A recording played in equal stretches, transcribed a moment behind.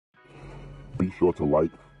Be sure to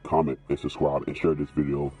like, comment, and subscribe, and share this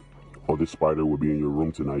video, or this spider will be in your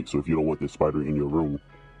room tonight. So if you don't want this spider in your room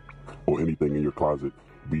or anything in your closet,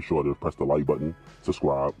 be sure to press the like button,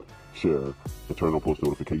 subscribe, share, and turn on post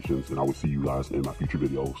notifications, and I will see you guys in my future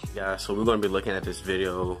videos. Yeah, so we're going to be looking at this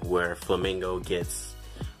video where Flamingo gets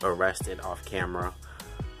arrested off camera.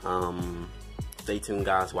 Stay tuned,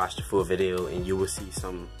 guys, watch the full video and you will see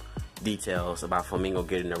some details about Flamingo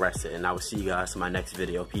getting arrested, and I will see you guys in my next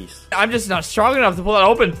video. Peace. I'm just not strong enough to pull that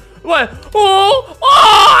open. What? Oh,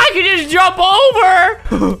 I can just jump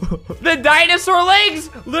over. The dinosaur legs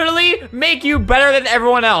literally make you better than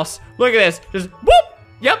everyone else. Look at this. Just whoop.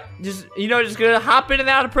 Yep. Just, you know, just gonna hop in and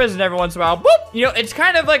out of prison every once in a while. Whoop. You know, it's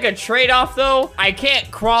kind of like a trade-off though. I can't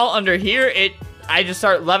crawl under here. I just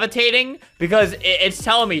start levitating because it's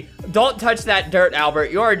telling me, don't touch that dirt,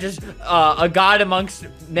 Albert. You are just a god amongst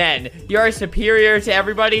men. You are superior to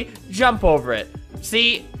everybody. Jump over it.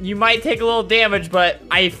 See, you might take a little damage, but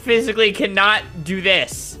I physically cannot do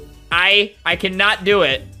this. I cannot do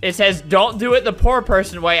it. It says, don't do it the poor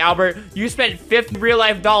person way, Albert. You spent $50 real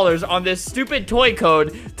life dollars on this stupid toy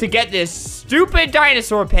code to get this stupid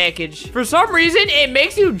dinosaur package. For some reason, it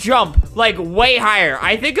makes you jump like way higher.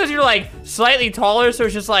 I think because you're like slightly taller, so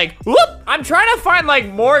it's just like, whoop. I'm trying to find like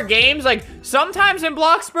more games. Like sometimes in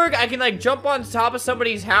Bloxburg, I can like jump on top of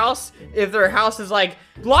somebody's house if their house is like,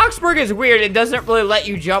 Bloxburg is weird. It doesn't really let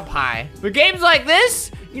you jump high. But games like this,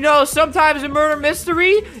 you know, sometimes in Murder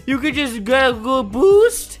Mystery, you could just get a good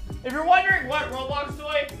boost. If you're wondering what Roblox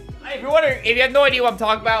toy, if you have no idea what I'm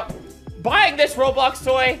talking about, buying this Roblox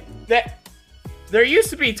toy, there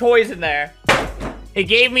used to be toys in there. It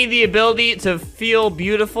gave me the ability to feel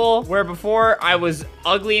beautiful, where before I was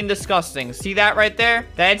ugly and disgusting. See that right there?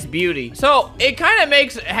 That's beauty. So it kind of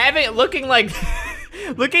makes looking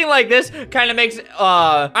like this kind of makes,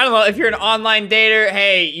 I don't know, if you're an online dater,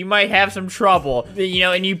 hey, you might have some trouble, you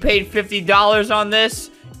know, and you paid $50 on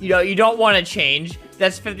this, you know, you don't want to change.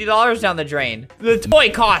 That's $50 down the drain. The toy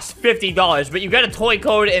costs $50, but you got a toy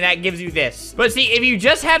code and that gives you this. But see, if you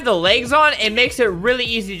just have the legs on, it makes it really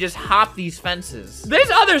easy to just hop these fences. There's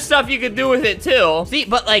other stuff you could do with it too. See,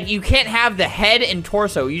 but like you can't have the head and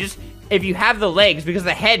torso. You just, if you have the legs, because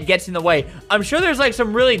the head gets in the way. I'm sure there's like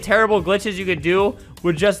some really terrible glitches you could do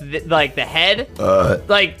with just like the head.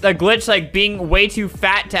 Like the glitch like being way too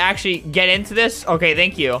fat to actually get into this. Okay,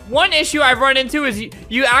 thank you. One issue I've run into is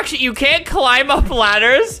you can't climb up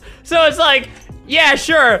ladders. So it's like, yeah,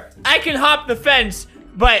 sure, I can hop the fence,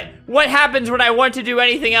 but what happens when I want to do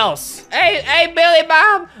anything else? Hey, Billy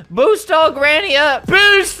Bob, boost old granny up.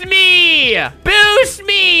 Boost me! Boost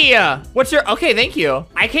me! What's your, okay, thank you.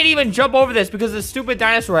 I can't even jump over this because of the stupid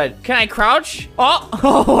dinosaur head. Can I crouch? Oh,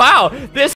 wow, this